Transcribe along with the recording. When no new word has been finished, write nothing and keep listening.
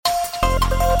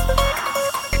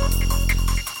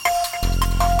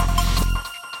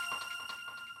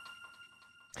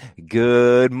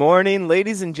Good morning,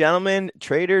 ladies and gentlemen,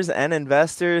 traders and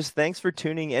investors. Thanks for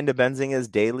tuning into Benzinga's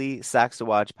daily Stocks to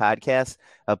Watch podcast,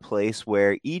 a place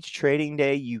where each trading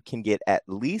day you can get at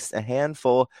least a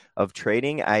handful of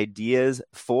trading ideas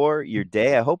for your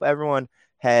day. I hope everyone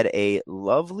had a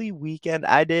lovely weekend.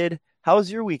 I did. How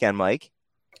was your weekend, Mike?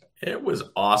 It was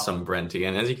awesome, Brenty.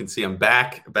 And as you can see, I'm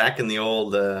back in the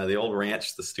old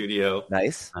ranch, the studio,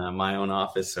 Nice. my own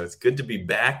office. So it's good to be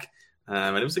back.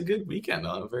 And it was a good weekend,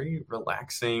 a very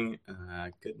relaxing,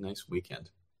 nice weekend.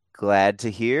 Glad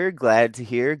to hear. Glad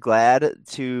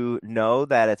to know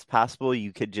that it's possible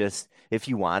you could just, if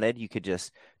you wanted, you could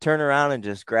just turn around and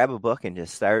just grab a book and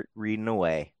just start reading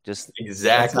away. Just That's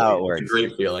Exactly. how it It's a works.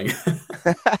 great feeling.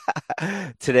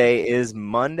 Today is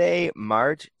Monday,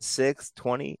 March 6th,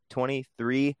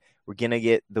 2023. We're going to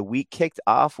get the week kicked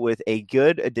off with a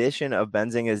good edition of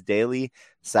Benzinga's daily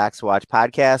Stocks to Watch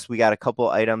podcast. We got a couple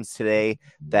items today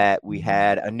that we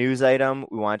had a news item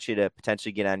we want you to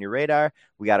potentially get on your radar.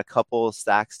 We got a couple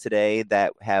stocks today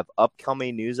that have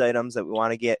upcoming news items that we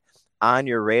want to get on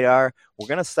your radar. We're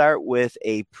going to start with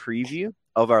a preview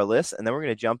of our list, and then we're going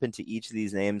to jump into each of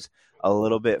these names a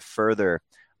little bit further.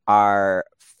 Our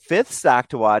fifth stock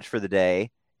to watch for the day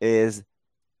is,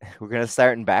 we're going to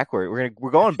start in backward. We're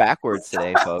going backwards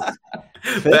today, folks.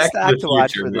 Fifth stock to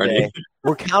watch for the day.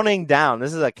 We're counting down.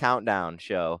 This is a countdown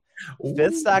show.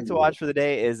 Fifth stock to watch for the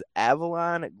day is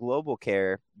Avalon Global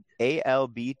Care,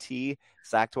 ALBT.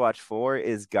 Stock to watch 4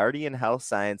 is Guardian Health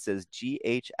Sciences,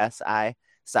 GHSI.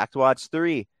 Stock to watch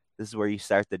 3. This is where you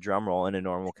start the drum roll in a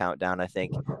normal countdown, I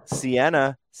think.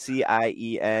 Ciena,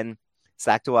 CIEN.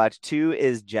 Stock to watch 2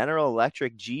 is General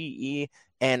Electric, GE.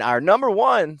 And our number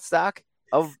one stock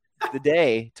of the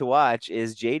day to watch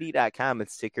is JD.com.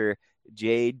 It's ticker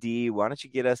JD. Why don't you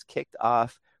get us kicked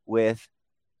off with,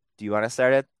 do you want to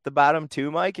start at the bottom too,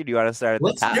 Mike, or do you want to start at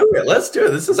the top? Let's do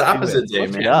it. This is opposite day,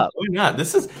 man. Why not?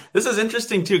 This is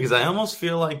interesting too, because I almost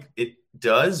feel like it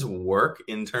does work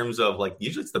in terms of, like,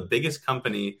 usually it's the biggest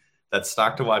company that's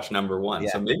stock to watch number one.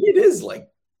 Yeah. So maybe it is like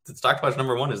the stock to watch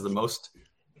number one is the most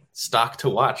stock to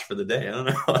watch for the day. I don't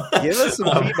know. Give us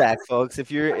some feedback, folks.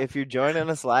 If you're joining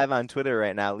us live on Twitter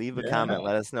right now, leave a comment.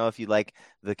 Let us know if you like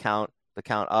the count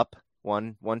up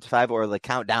 1 to 5, or the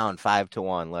count down 5 to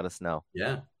 1. Let us know.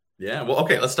 Yeah. Well,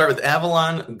 okay. Let's start with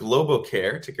Avalon Global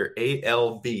Care, ticker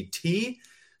ALBT.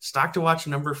 Stock to watch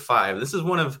number 5. This is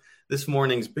one of this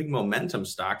morning's big momentum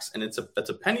stocks, and it's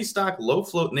a penny stock, low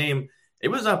float name. It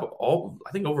was up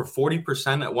I think over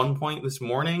 40% at one point this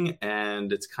morning,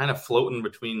 and it's kind of floating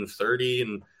between 30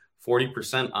 and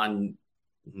 40% on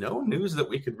no news that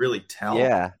we could really tell.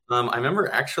 Yeah. I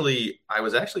remember I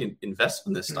was actually invested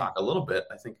in this stock a little bit,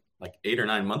 I think like 8 or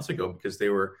 9 months ago, because they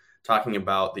were talking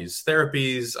about these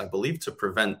therapies, I believe, to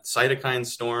prevent cytokine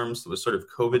storms. It was sort of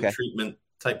COVID treatment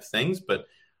type things, but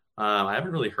I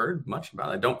haven't really heard much about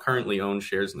it. I don't currently own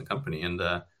shares in the company, and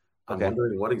I'm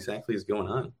wondering what exactly is going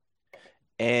on.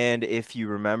 And if you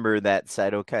remember, that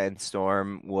cytokine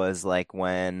storm was like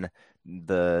when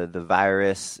the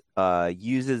virus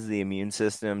uses the immune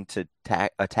system to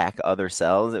attack other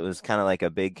cells. It was kind of like a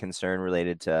big concern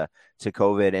related to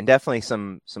COVID, and definitely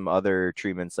some other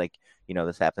treatments, like,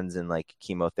 this happens in like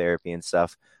chemotherapy and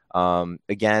stuff.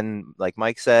 Again, like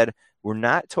Mike said, we're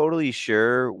not totally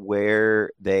sure where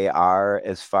they are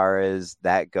as far as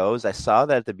that goes. I saw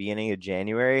that at the beginning of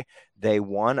January, they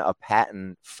won a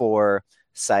patent for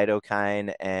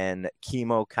cytokine and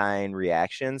chemokine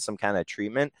reaction, some kind of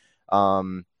treatment.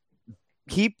 As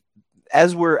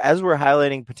we're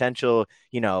highlighting potential,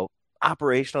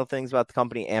 operational things about the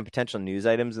company and potential news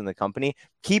items in the company,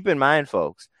 keep in mind,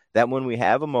 folks, that when we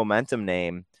have a momentum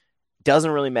name,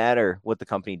 doesn't really matter what the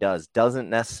company does. Doesn't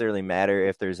necessarily matter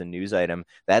if there's a news item.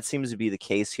 That seems to be the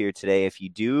case here today. If you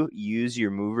do use your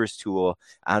movers tool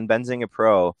on Benzinga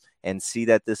Pro and see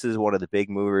that this is one of the big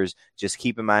movers, just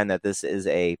keep in mind that this is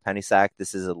a penny stock.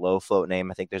 This is a low float name.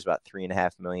 I think there's about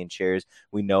 3.5 million shares.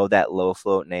 We know that low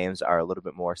float names are a little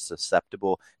bit more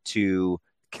susceptible to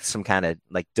some kind of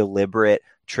like deliberate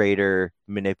trader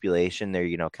manipulation. They're,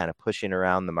 kind of pushing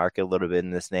around the market a little bit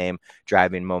in this name,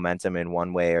 driving momentum in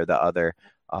one way or the other.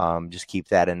 Just keep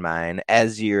that in mind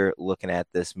as you're looking at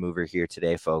this mover here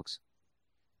today, folks.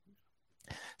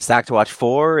 Stock to watch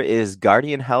 4 is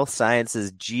Guardian Health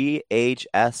Sciences,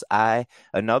 GHSI.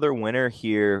 Another winner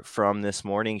here from this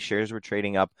morning. Shares were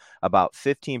trading up about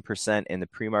 15% in the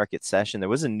pre-market session. There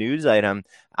was a news item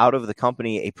out of the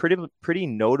company, a pretty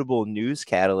notable news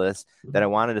catalyst that I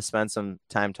wanted to spend some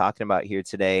time talking about here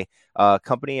today.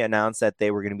 Company announced that they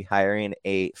were going to be hiring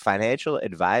a financial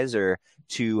advisor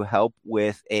to help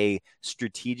with a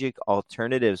strategic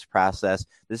alternatives process.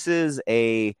 This is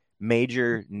a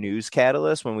major news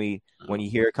catalyst when you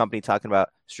hear a company talking about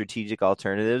strategic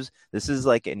alternatives. This is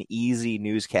like an easy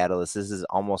news catalyst. This is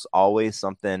almost always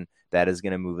something that is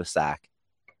going to move a stock.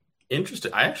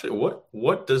 Interesting. I actually,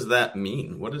 what does that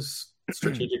mean? What is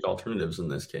strategic alternatives in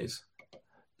this case?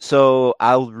 So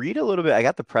I'll read a little bit. I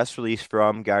got the press release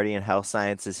from Guardian Health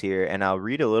Sciences here, and I'll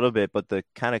read a little bit, but the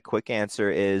kind of quick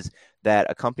answer is that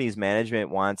a company's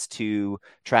management wants to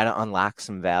try to unlock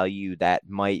some value that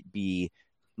might be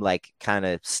like kind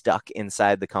of stuck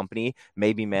inside the company.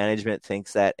 Maybe management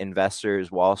thinks that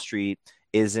investors, Wall Street,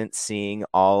 isn't seeing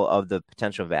all of the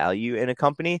potential value in a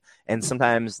company. And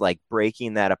sometimes, like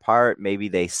breaking that apart, maybe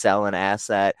they sell an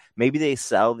asset, maybe they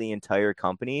sell the entire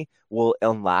company, will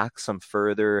unlock some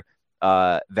further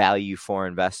value for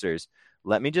investors.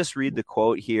 Let me just read the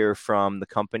quote here from the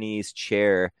company's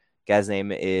chair. Guy's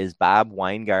name is Bob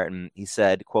Weingarten. He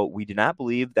said, quote, "We do not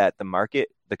believe that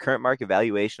the current market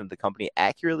valuation of the company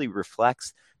accurately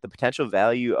reflects the potential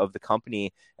value of the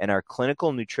company and our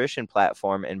clinical nutrition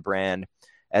platform and brand.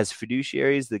 As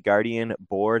fiduciaries, the Guardian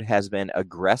board has been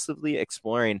aggressively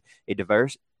exploring a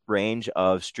diverse range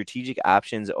of strategic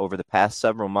options over the past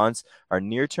several months. Our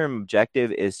near-term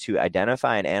objective is to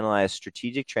identify and analyze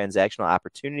strategic transactional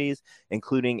opportunities,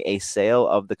 including a sale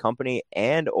of the company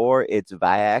and or its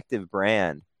Viactive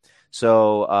brand."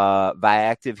 So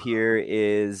Viactive here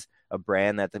is a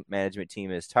brand that the management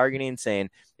team is targeting, saying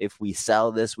if we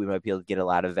sell this, we might be able to get a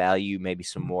lot of value, maybe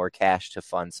some more cash to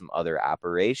fund some other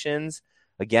operations.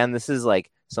 Again, this is like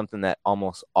something that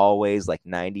almost always, like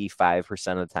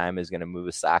 95% of the time, is going to move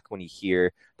a stock when you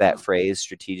hear that phrase,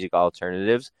 strategic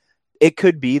alternatives. It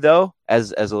could be, though,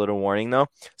 as a little warning, though,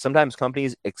 sometimes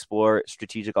companies explore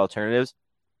strategic alternatives.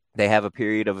 They have a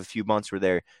period of a few months where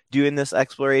they're doing this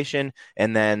exploration,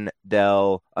 and then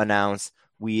they'll announce,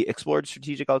 we explored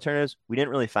strategic alternatives. We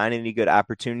didn't really find any good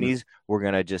opportunities. We're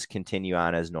going to just continue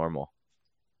on as normal.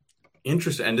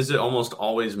 Interesting. And does it almost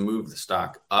always move the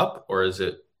stock up, or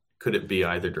could it be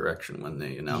either direction when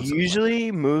they announce it?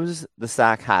 Usually moves the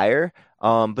stock higher,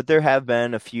 but there have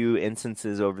been a few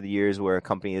instances over the years where a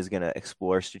company is going to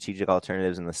explore strategic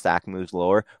alternatives and the stock moves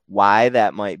lower. Why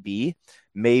that might be,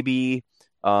 maybe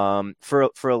for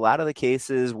a lot of the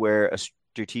cases where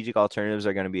strategic alternatives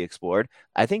are going to be explored,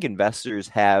 I think investors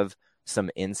have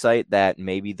some insight that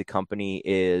maybe the company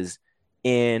is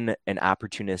in an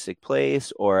opportunistic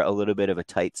place or a little bit of a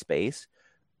tight space.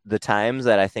 The times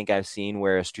that I think I've seen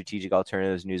where a strategic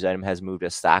alternatives news item has moved a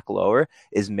stock lower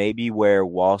is maybe where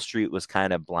Wall Street was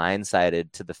kind of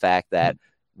blindsided to the fact that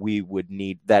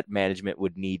that management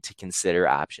would need to consider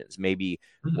options. Maybe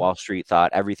Wall Street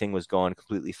thought everything was going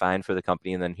completely fine for the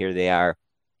company, and then here they are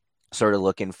sort of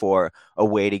looking for a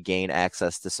way to gain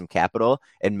access to some capital,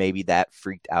 and maybe that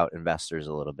freaked out investors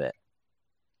a little bit.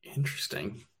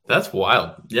 Interesting. That's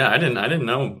wild. Yeah, I didn't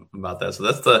know about that. So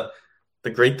that's the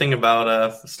great thing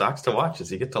about stocks to watch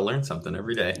is you get to learn something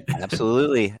every day.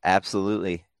 Absolutely.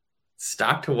 Absolutely.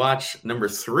 Stock to watch number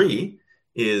 3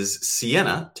 is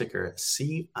Ciena, ticker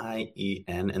CIEN.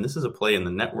 And this is a play in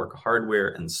the network hardware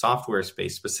and software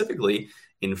space, specifically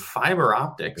in fiber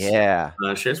optics. Yeah.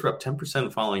 Shares were up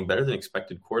 10% following better than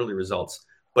expected quarterly results.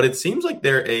 But it seems like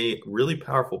they're a really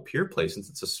powerful pure play since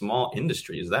it's a small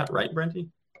industry. Is that right, Brenty?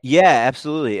 Yeah,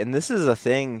 absolutely. And this is a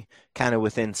thing kind of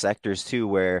within sectors too,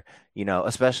 where,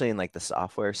 especially in like the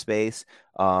software space,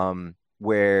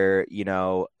 where,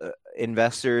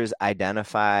 investors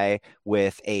identify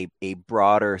with a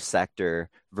broader sector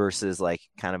versus like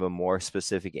kind of a more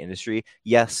specific industry.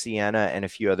 Yes, Ciena and a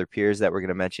few other peers that we're going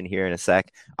to mention here in a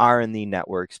sec are in the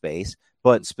network space,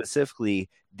 but specifically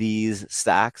these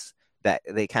stocks that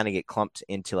they kind of get clumped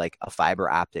into like a fiber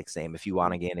optics name. If you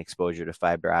want to gain exposure to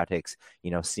fiber optics,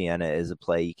 Ciena is a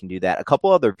play. You can do that. A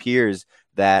couple other peers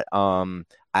that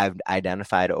I've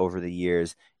identified over the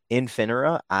years: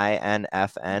 Infinera,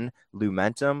 INFN,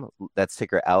 Lumentum, that's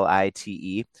ticker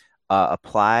LITE,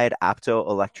 Applied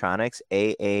Optoelectronics,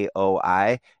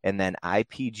 AAOI, and then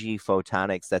IPG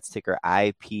Photonics, that's ticker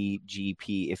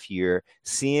IPGP. If you're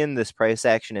seeing this price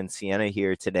action in Ciena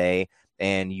here today,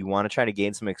 and you want to try to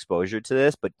gain some exposure to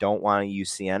this, but don't want to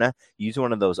use Ciena, use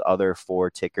one of those other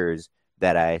 4 tickers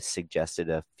that I suggested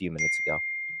a few minutes ago.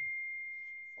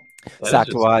 Stock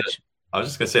to watch. I was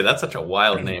just going to say, that's such a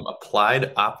wild name.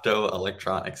 Applied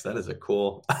Optoelectronics. That is a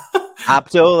cool.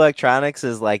 Optoelectronics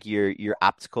is like your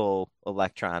optical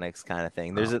electronics kind of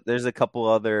thing. There's a couple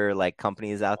other like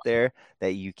companies out there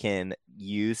that you can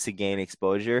use to gain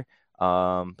exposure.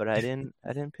 But I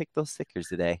didn't pick those stickers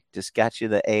today. Just got you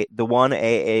the one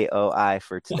AAOI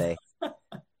for today.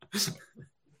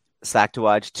 Stock to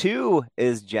watch 2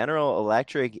 is General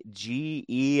Electric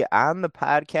GE on the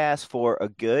podcast for a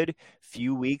good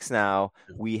few weeks now.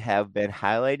 We have been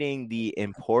highlighting the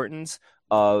importance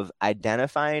of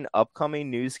identifying upcoming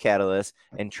news catalysts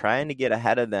and trying to get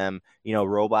ahead of them.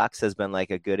 Roblox has been like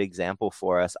a good example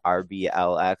for us.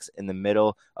 RBLX in the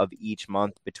middle of each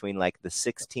month between like the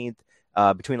 16th.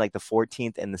 Between like the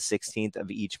 14th and the 16th of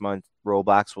each month,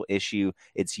 Roblox will issue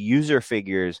its user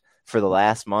figures for the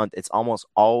last month. It's almost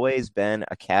always been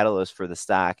a catalyst for the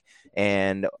stock.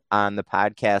 And on the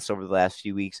podcast over the last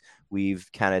few weeks, we've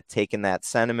kind of taken that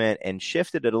sentiment and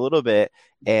shifted it a little bit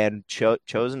and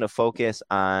chosen to focus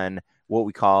on what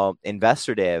we call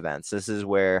investor day events. This is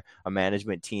where a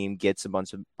management team gets a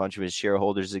bunch of his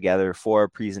shareholders together for a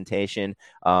presentation.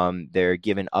 They're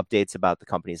given updates about the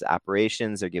company's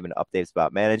operations. They're given updates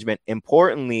about management.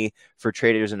 Importantly, for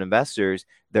traders and investors,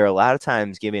 they're a lot of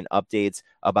times giving updates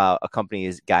about a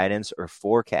company's guidance or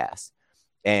forecast.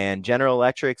 And General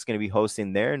Electric is going to be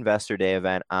hosting their Investor Day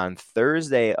event on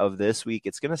Thursday of this week.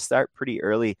 It's going to start pretty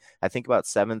early, I think about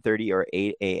 7:30 or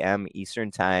 8 a.m. Eastern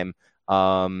time.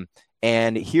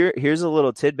 And here's a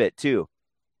little tidbit too.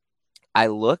 I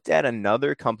looked at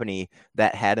another company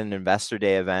that had an Investor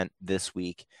Day event this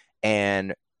week,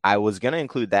 and I was going to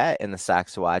include that in the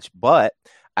stocks to watch, but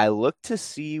I looked to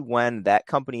see when that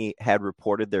company had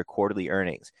reported their quarterly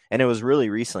earnings. And it was really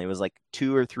recently. It was like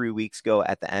 2 or 3 weeks ago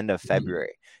at the end of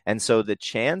February. And so the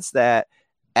chance that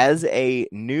as a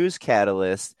news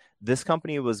catalyst, this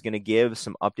company was going to give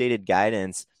some updated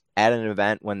guidance at an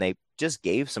event when they just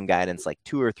gave some guidance like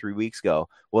 2 or 3 weeks ago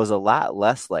was a lot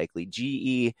less likely.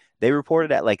 GE, they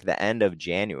reported at like the end of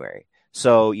January.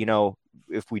 So,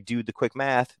 if we do the quick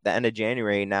math, the end of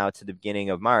January now to the beginning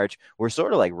of March, we're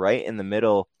sort of like right in the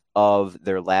middle of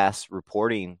their last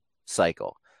reporting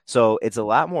cycle. So it's a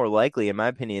lot more likely, in my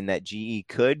opinion, that GE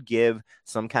could give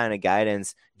some kind of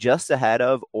guidance just ahead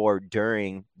of or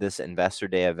during this Investor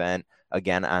Day event,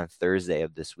 again on Thursday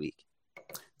of this week.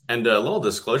 And a little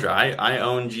disclosure, I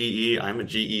own GE. I'm a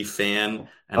GE fan,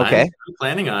 and Okay. I'm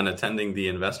planning on attending the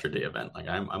Investor Day event. Like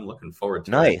I'm looking forward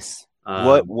to it. Nice.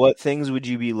 What things would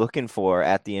you be looking for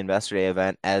at the Investor Day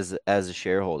event as a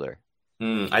shareholder?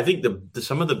 I think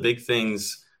some of the big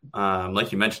things,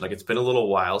 like you mentioned, like it's been a little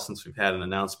while since we've had an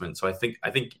announcement. So I think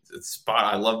it's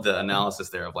spot. I love the analysis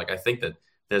there of like I think that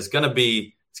it's gonna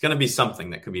be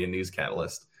something that could be a news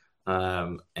catalyst.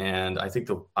 And I think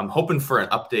I'm hoping for an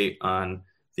update on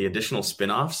the additional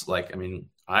spinoffs. Like, I mean,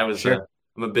 Sure.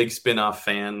 I'm a big spinoff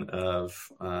fan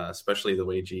of, especially the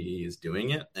way GE is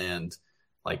doing it. And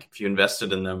like, if you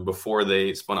invested in them before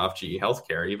they spun off GE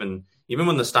Healthcare, even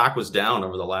when the stock was down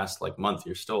over the last like month,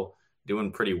 you're still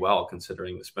doing pretty well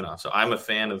considering the spinoff. So I'm a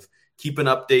fan of keeping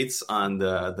updates on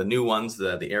the new ones,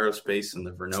 the aerospace and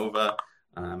the Vernova,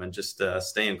 and just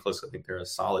staying close. I think they're a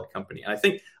solid company. And I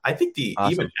think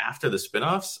Awesome. even after the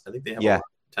spinoffs, I think they have a lot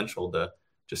of potential to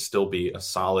just still be a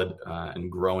solid and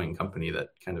growing company that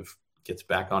kind of gets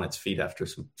back on its feet after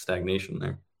some stagnation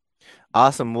there.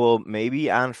 Awesome. Well,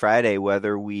 maybe on Friday,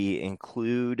 whether we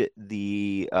include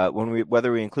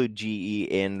whether we include GE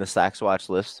in the stocks watch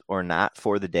list or not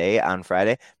for the day on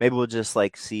Friday, maybe we'll just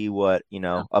like see what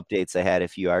updates they had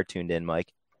if you are tuned in,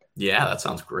 Mike. Yeah, that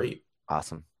sounds great.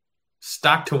 Awesome.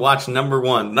 Stock to watch number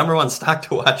one stock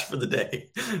to watch for the day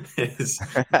is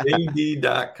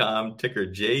JD.com, ticker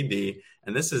JD.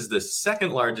 And this is the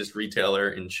second largest retailer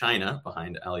in China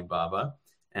behind Alibaba.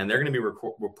 And they're going to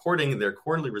be reporting their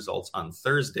quarterly results on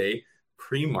Thursday,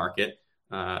 pre-market.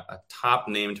 A top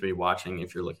name to be watching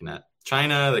if you're looking at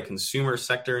China, the consumer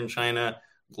sector in China,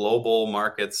 global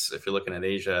markets. If you're looking at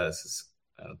Asia, this is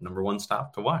number one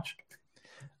stock to watch.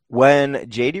 When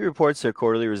JD reports their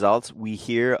quarterly results, we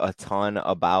hear a ton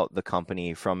about the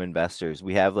company from investors.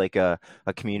 We have like a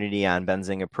community on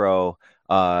Benzinga Pro.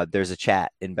 There's a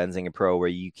chat in Benzinga Pro where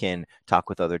you can talk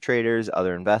with other traders,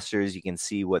 other investors. You can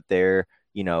see what they're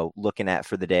looking at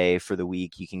for the day, for the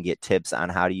week. You can get tips on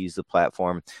how to use the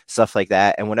platform, stuff like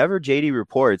that. And whenever JD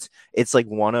reports, it's like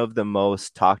one of the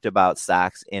most talked about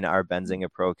stocks in our Benzinga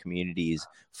Pro communities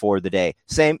for the day.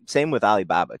 Same with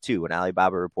Alibaba too. When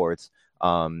Alibaba reports,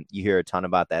 you hear a ton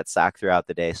about that stock throughout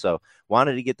the day. So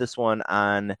wanted to get this one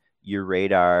on your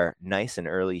radar nice and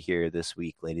early here this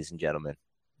week, ladies and gentlemen.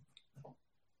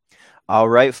 All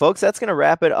right, folks, that's going to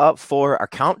wrap it up for our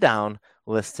countdown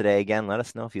list today. Again, let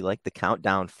us know if you like the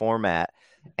countdown format.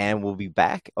 And we'll be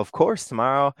back, of course,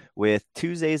 tomorrow with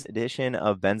Tuesday's edition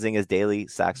of Benzinga's Daily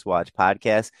Stocks Watch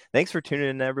podcast. Thanks for tuning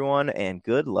in, everyone, and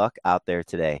good luck out there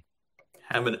today.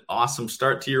 Have an awesome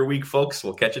start to your week, folks.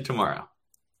 We'll catch you tomorrow.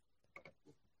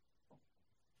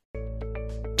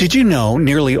 Did you know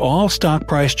nearly all stock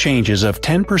price changes of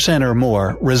 10% or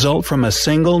more result from a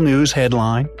single news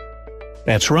headline?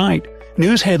 That's right.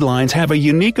 News headlines have a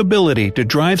unique ability to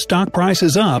drive stock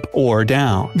prices up or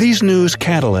down. These news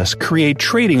catalysts create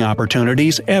trading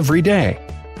opportunities every day.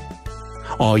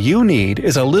 All you need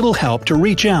is a little help to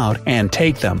reach out and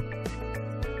take them.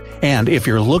 And if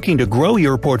you're looking to grow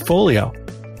your portfolio,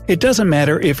 it doesn't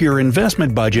matter if your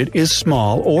investment budget is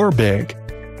small or big.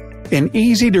 An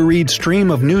easy-to-read stream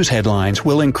of news headlines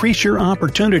will increase your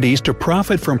opportunities to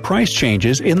profit from price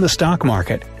changes in the stock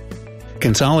market,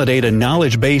 consolidate a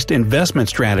knowledge-based investment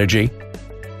strategy,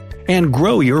 and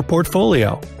grow your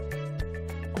portfolio.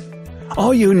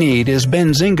 All you need is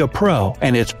Benzinga Pro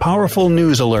and its powerful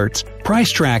news alerts,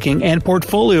 price tracking, and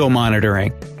portfolio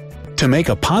monitoring to make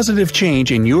a positive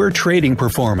change in your trading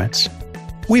performance.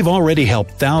 We've already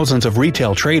helped thousands of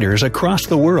retail traders across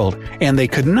the world, and they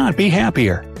could not be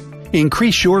happier.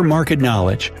 Increase your market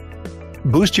knowledge,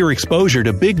 boost your exposure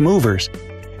to big movers,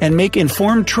 and make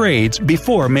informed trades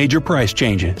before major price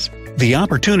changes. The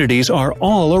opportunities are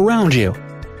all around you.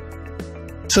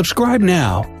 Subscribe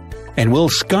now, and we'll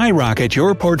skyrocket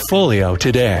your portfolio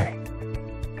today.